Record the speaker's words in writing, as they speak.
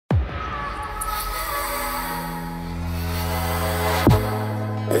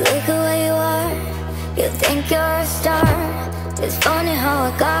You think you're a star. It's funny how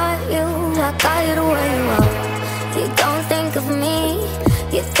I got you the way you are. You don't think of me,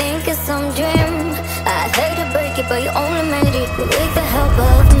 you think it's some dream. I hate to break it, but you only made it with the help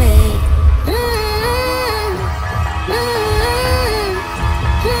of me.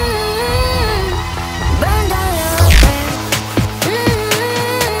 Burn down your bed.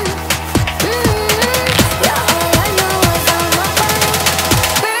 Yeah, all I know is on my brain.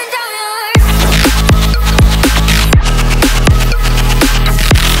 Burn down your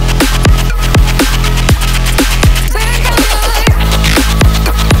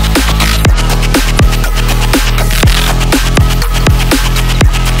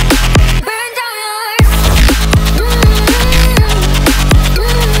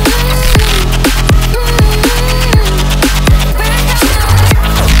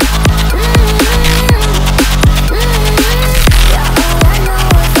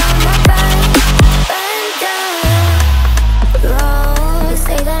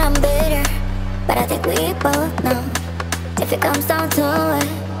but I think we both know, if it comes down to it,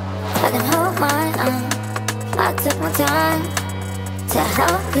 I can hold my own. I took my time to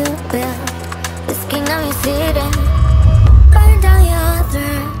help you build the skin on your city.